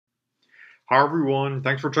Hi everyone,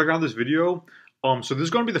 thanks for checking out this video. So this is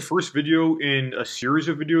going to be the first video in a series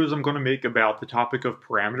of videos I'm going to make about the topic of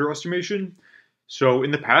parameter estimation. So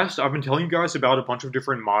in the past, I've been telling you guys about a bunch of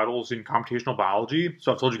different models in computational biology.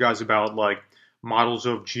 So I've told you guys about like models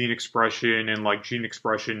of gene expression and like gene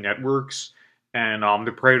expression networks and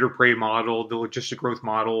the predator-prey model, the logistic growth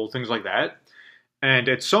model, things like that. And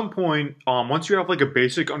at some point, once you have like a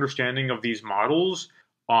basic understanding of these models,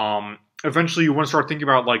 eventually you want to start thinking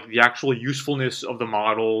about like the actual usefulness of the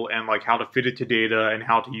model and like how to fit it to data and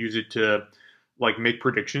how to use it to like make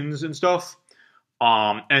predictions and stuff.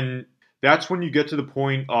 And that's when you get to the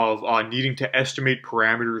point of needing to estimate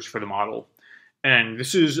parameters for the model. And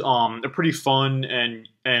this is a pretty fun and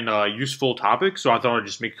useful topic, so I thought I'd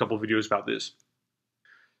just make a couple of videos about this.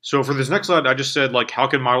 So for this next slide, I just said like how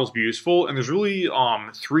can models be useful, and there's really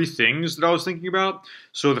three things that I was thinking about.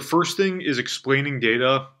 So the first thing is explaining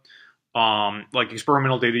data, like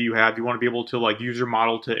experimental data you have. You want to be able to like use your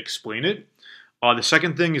model to explain it. The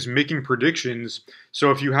second thing is making predictions.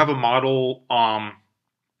 So if you have a model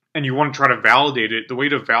and you want to try to validate it, the way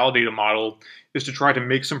to validate a model is to try to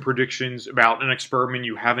make some predictions about an experiment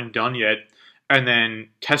you haven't done yet, and then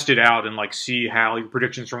test it out and like see how your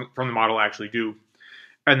predictions from the model actually do.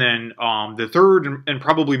 And then the third and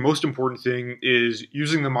probably most important thing is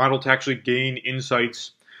using the model to actually gain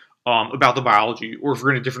insights about the biology, or if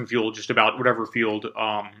we're in a different field, just about whatever field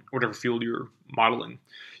you're modeling.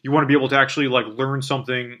 You want to be able to actually like learn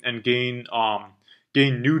something and gain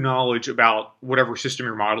new knowledge about whatever system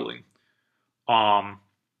you're modeling.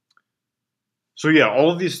 So yeah,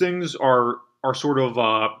 all of these things are sort of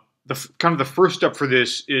the first step for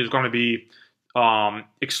this is going to be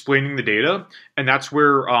explaining the data, and that's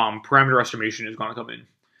where parameter estimation is going to come in.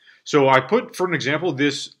 So I put, for an example,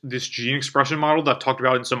 this gene expression model that I've talked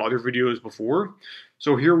about in some other videos before.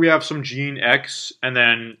 So here we have some gene X, and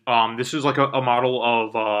then this is like a model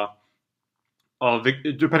of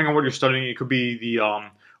depending on what you're studying, it could be the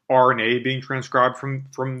RNA being transcribed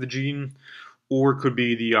from the gene, or it could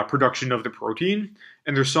be the production of the protein.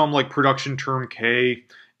 And there's some like production term K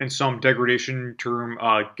and some degradation term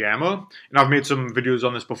gamma. And I've made some videos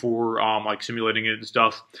on this before, like simulating it and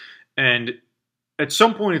stuff. And at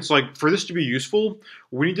some point, it's like, for this to be useful,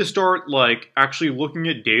 we need to start like actually looking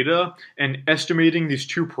at data and estimating these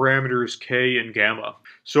two parameters, K and gamma.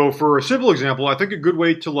 So for a simple example, I think a good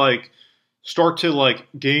way to like start to like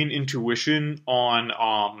gain intuition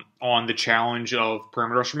on the challenge of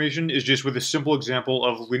parameter estimation is just with a simple example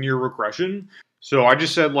of linear regression. So I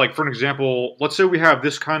just said, like, for an example, let's say we have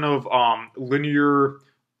this kind of linear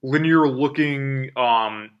looking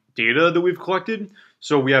data that we've collected.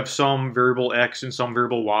 So we have some variable X and some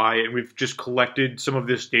variable Y, and we've just collected some of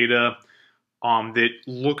this data that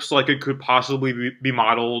looks like it could possibly be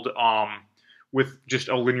modeled with just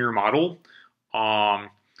a linear model. And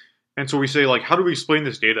so we say, like, how do we explain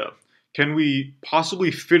this data? Can we possibly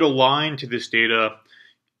fit a line to this data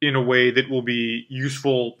in a way that will be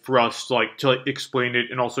useful for us, like to explain it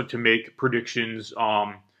and also to make predictions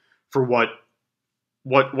for what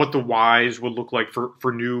the Y's would look like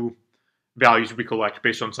for new values we collect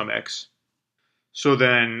based on some X. So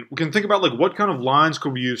then we can think about like what kind of lines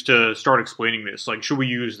could we use to start explaining this? Like, should we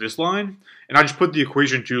use this line? And I just put the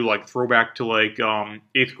equation to like throwback to like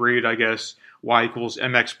 8th grade, I guess. Y equals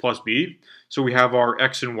mx plus b. So we have our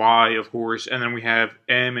x and y, of course, and then we have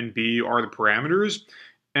m and b are the parameters.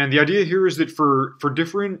 And the idea here is that for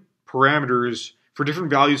different parameters, for different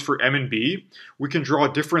values for m and b, we can draw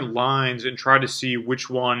different lines and try to see which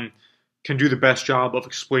one can do the best job of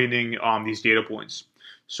explaining these data points.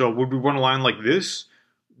 So would we want a line like this?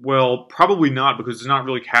 Well, probably not, because it's not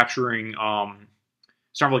really capturing the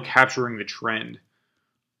trend.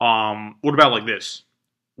 What about like this?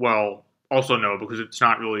 Well, also no, because it's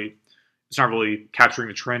not really capturing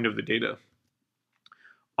the trend of the data.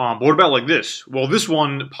 But what about like this? Well, this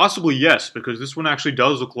one possibly yes, because this one actually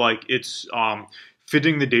does look like it's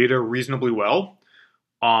fitting the data reasonably well.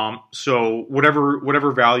 So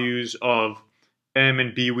whatever values of m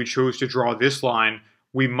and b we chose to draw this line,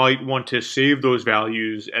 we might want to save those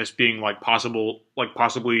values as being like possibly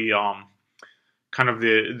kind of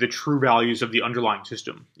the true values of the underlying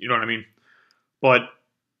system. You know what I mean? But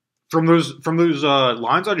from those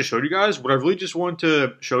lines I just showed you guys, what I really just wanted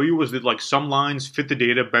to show you was that like some lines fit the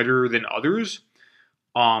data better than others.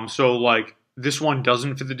 So like this one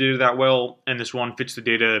doesn't fit the data that well, and this one fits the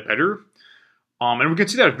data better. And we can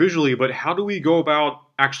see that visually, but how do we go about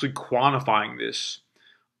actually quantifying this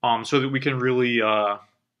so that we can really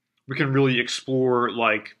explore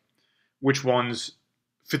like which ones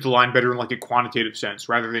fit the line better in like a quantitative sense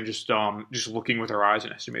rather than just looking with our eyes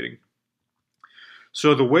and estimating.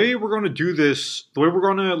 So the way we're going to do this, the way we're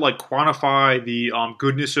going to like quantify the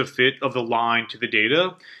goodness of fit of the line to the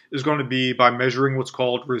data is going to be by measuring what's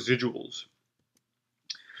called residuals.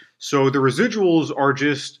 So the residuals are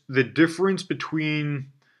just the difference between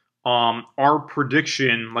our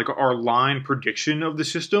prediction, like our line prediction of the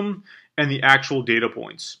system, and the actual data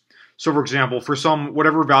points. So for example, for some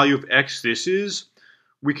whatever value of x this is,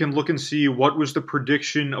 we can look and see what was the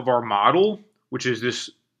prediction of our model, which is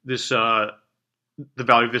the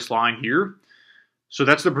value of this line here. So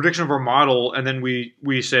that's the prediction of our model, and then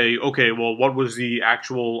we say, okay, well, what was the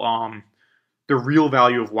actual the real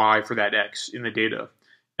value of y for that x in the data?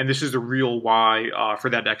 And this is the real y for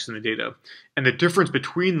that x in the data. And the difference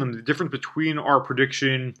between them, the difference between our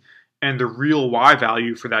prediction and the real y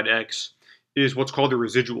value for that x is what's called the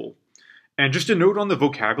residual. And just a note on the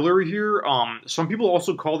vocabulary here, some people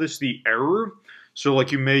also call this the error. So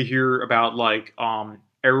like you may hear about like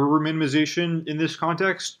error minimization in this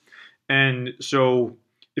context. And so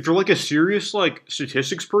if you're like a serious like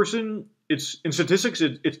statistics person, in statistics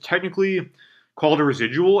it's technically called a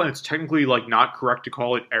residual, and it's technically like not correct to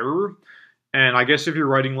call it error. And I guess if you're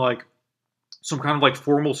writing like some kind of like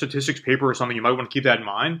formal statistics paper or something, you might want to keep that in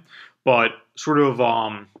mind. But sort of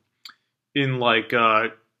in like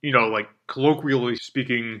like colloquially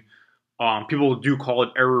speaking, people do call it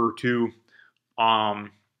error too.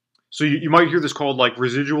 So you might hear this called like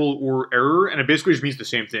residual or error, and it basically just means the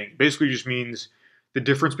same thing. It basically just means the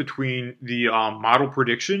difference between the model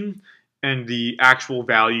prediction and the actual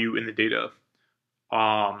value in the data.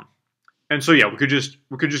 And so yeah, we could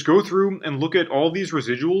just go through and look at all these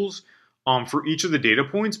residuals for each of the data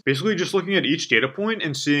points. Basically, just looking at each data point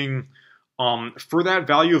and seeing for that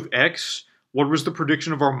value of x, what was the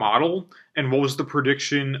prediction of our model, and what was the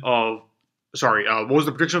prediction of what was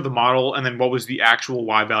the prediction of the model, and then what was the actual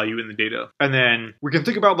y value in the data. And then we can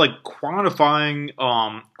think about like quantifying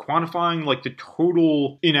like the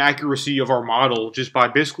total inaccuracy of our model just by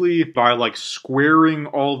like squaring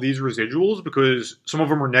all these residuals, because some of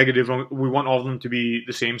them are negative and we want all of them to be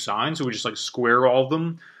the same sign, so we just like square all of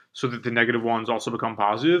them so that the negative ones also become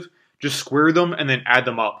positive. Just square them and then add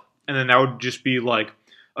them up, and then that would just be like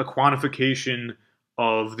a quantification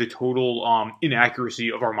of the total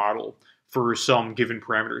inaccuracy of our model for some given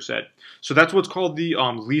parameter set. So that's what's called the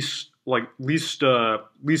least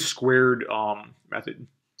squared method,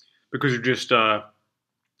 because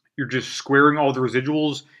you're just squaring all the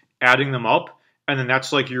residuals, adding them up, and then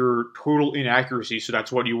that's like your total inaccuracy. So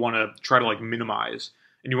that's what you want to try to like minimize,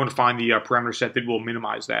 and you want to find the parameter set that will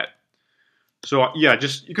minimize that. So yeah,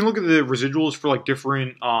 just you can look at the residuals for like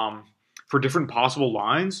different possible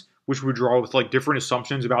lines, which we draw with like different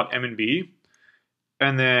assumptions about M and B.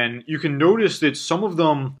 And then you can notice that some of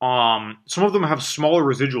them have smaller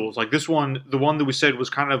residuals. Like this one, the one that we said was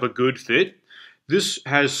kind of a good fit, this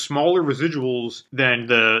has smaller residuals than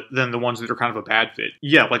the ones that are kind of a bad fit.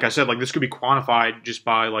 Yeah, like I said, like this could be quantified just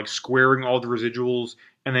by like squaring all the residuals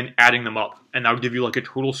and then adding them up, and that would give you like a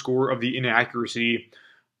total score of the inaccuracy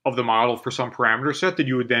of the model for some parameter set that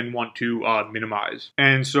you would then want to minimize.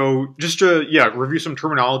 And so just to review some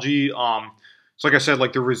terminology. So like I said,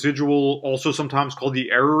 like the residual, also sometimes called the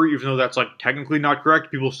error, even though that's like technically not correct,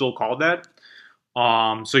 people still call it that.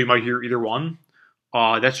 So you might hear either one.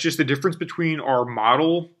 That's just the difference between our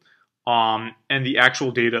model and the actual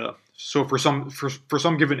data. So for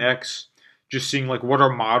some given x, just seeing like what our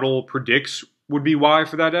model predicts would be y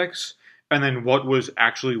for that x, and then what was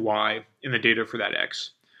actually y in the data for that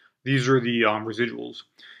x. These are the residuals.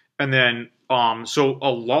 And then, so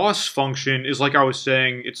a loss function is, like I was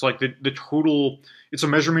saying, it's like the total, it's a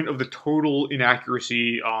measurement of the total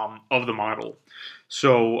inaccuracy of the model.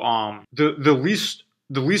 So the least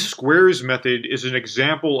squares method is an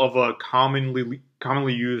example of a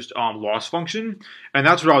commonly used loss function. And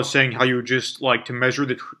that's what I was saying, how you would just like to measure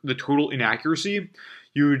the total inaccuracy,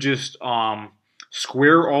 you would just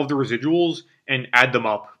square all of the residuals and add them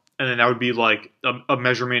up. And then that would be like a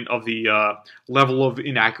measurement of the level of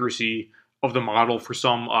inaccuracy of the model for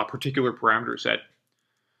some particular parameter set.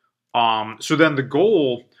 So then the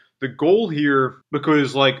goal here,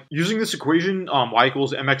 because like using this equation, y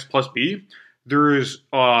equals mx plus b, there's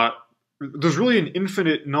really an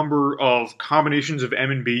infinite number of combinations of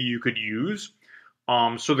m and b you could use.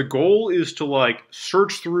 So the goal is to like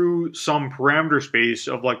search through some parameter space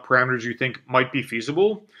of like parameters you think might be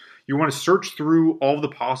feasible. You want to search through all the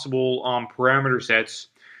possible parameter sets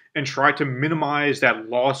and try to minimize that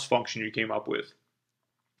loss function you came up with.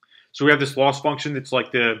 So we have this loss function that's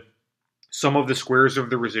like the sum of the squares of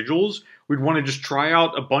the residuals. We'd want to just try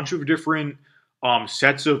out a bunch of different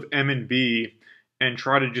sets of m and b and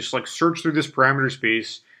try to just like search through this parameter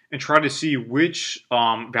space and try to see which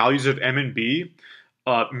values of m and b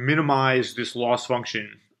minimize this loss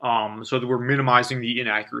function, so that we're minimizing the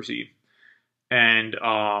inaccuracy. And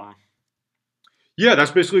yeah,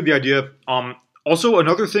 that's basically the idea. Also,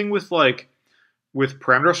 another thing with with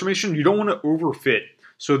parameter estimation, you don't want to overfit.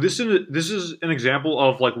 So this is an example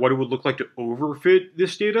of like what it would look like to overfit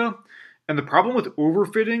this data. And the problem with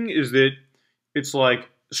overfitting is that it's like,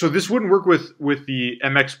 so this wouldn't work with the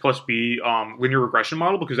mx plus b linear regression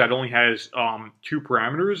model because that only has two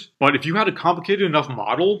parameters. But if you had a complicated enough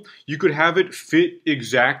model, you could have it fit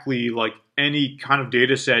exactly like any kind of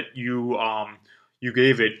data set you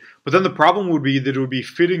gave it. But then the problem would be that it would be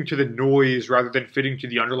fitting to the noise rather than fitting to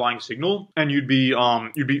the underlying signal, and you'd be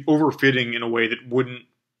overfitting in a way that wouldn't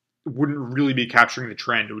really be capturing the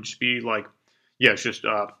trend. It would just be like, yeah, it's just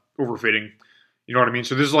overfitting. You know what I mean?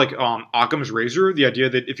 So this is like Occam's razor, the idea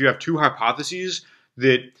that if you have two hypotheses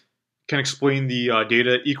that can explain the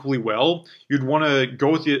data equally well, you'd want to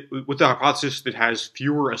go with the hypothesis that has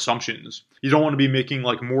fewer assumptions. You don't want to be making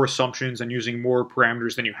like more assumptions and using more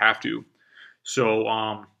parameters than you have to. So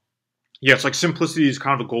yeah, it's like simplicity is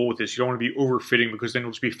kind of a goal with this. You don't want to be overfitting because then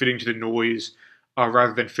it'll just be fitting to the noise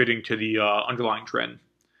rather than fitting to the underlying trend.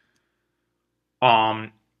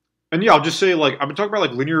 And yeah, I'll just say, like, I've been talking about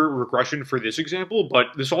like linear regression for this example, but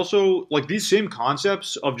this also, like, these same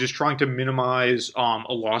concepts of just trying to minimize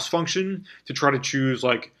a loss function to try to choose,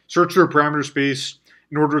 like, search through a parameter space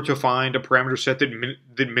in order to find a parameter set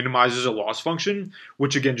that minimizes a loss function,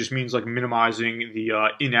 which again just means like minimizing the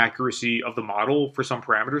inaccuracy of the model for some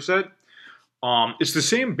parameter set. It's the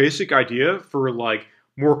same basic idea for like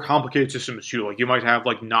more complicated systems too. Like you might have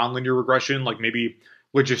like nonlinear regression, like maybe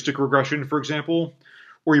logistic regression, for example,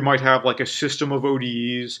 or you might have like a system of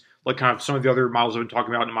ODEs, like kind of some of the other models I've been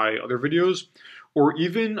talking about in my other videos, or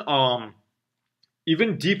even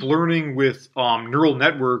deep learning with neural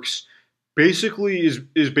networks basically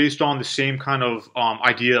is based on the same kind of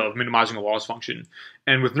idea of minimizing a loss function.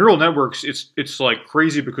 And with neural networks, it's like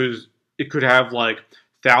crazy because it could have like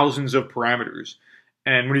thousands of parameters.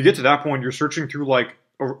 And when you get to that point, you're searching through like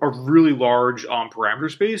a really large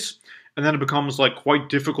parameter space. And then it becomes like quite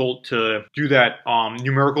difficult to do that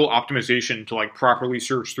numerical optimization to like properly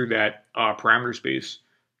search through that parameter space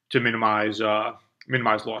to minimize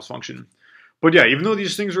loss function. But yeah, even though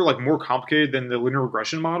these things are like more complicated than the linear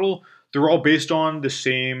regression model, they're all based on the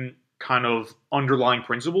same kind of underlying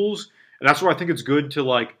principles. And that's why I think it's good to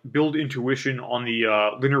like build intuition on the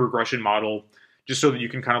linear regression model, just so that you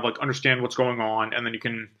can kind of like understand what's going on, and then you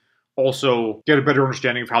can also get a better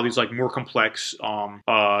understanding of how these like more complex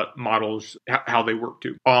models, how they work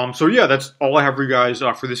too. So yeah, that's all I have for you guys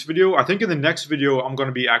for this video. I think in the next video, I'm going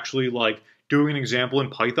to be actually like doing an example in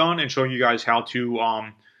Python and showing you guys how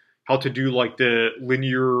to do like the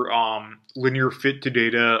linear fit to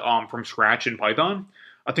data from scratch in Python.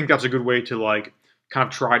 I think that's a good way to like kind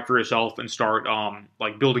of try it for yourself and start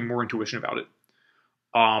like building more intuition about it.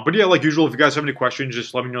 But yeah, like usual, if you guys have any questions,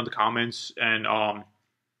 just let me know in the comments. And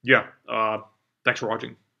yeah, thanks for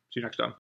watching. See you next time.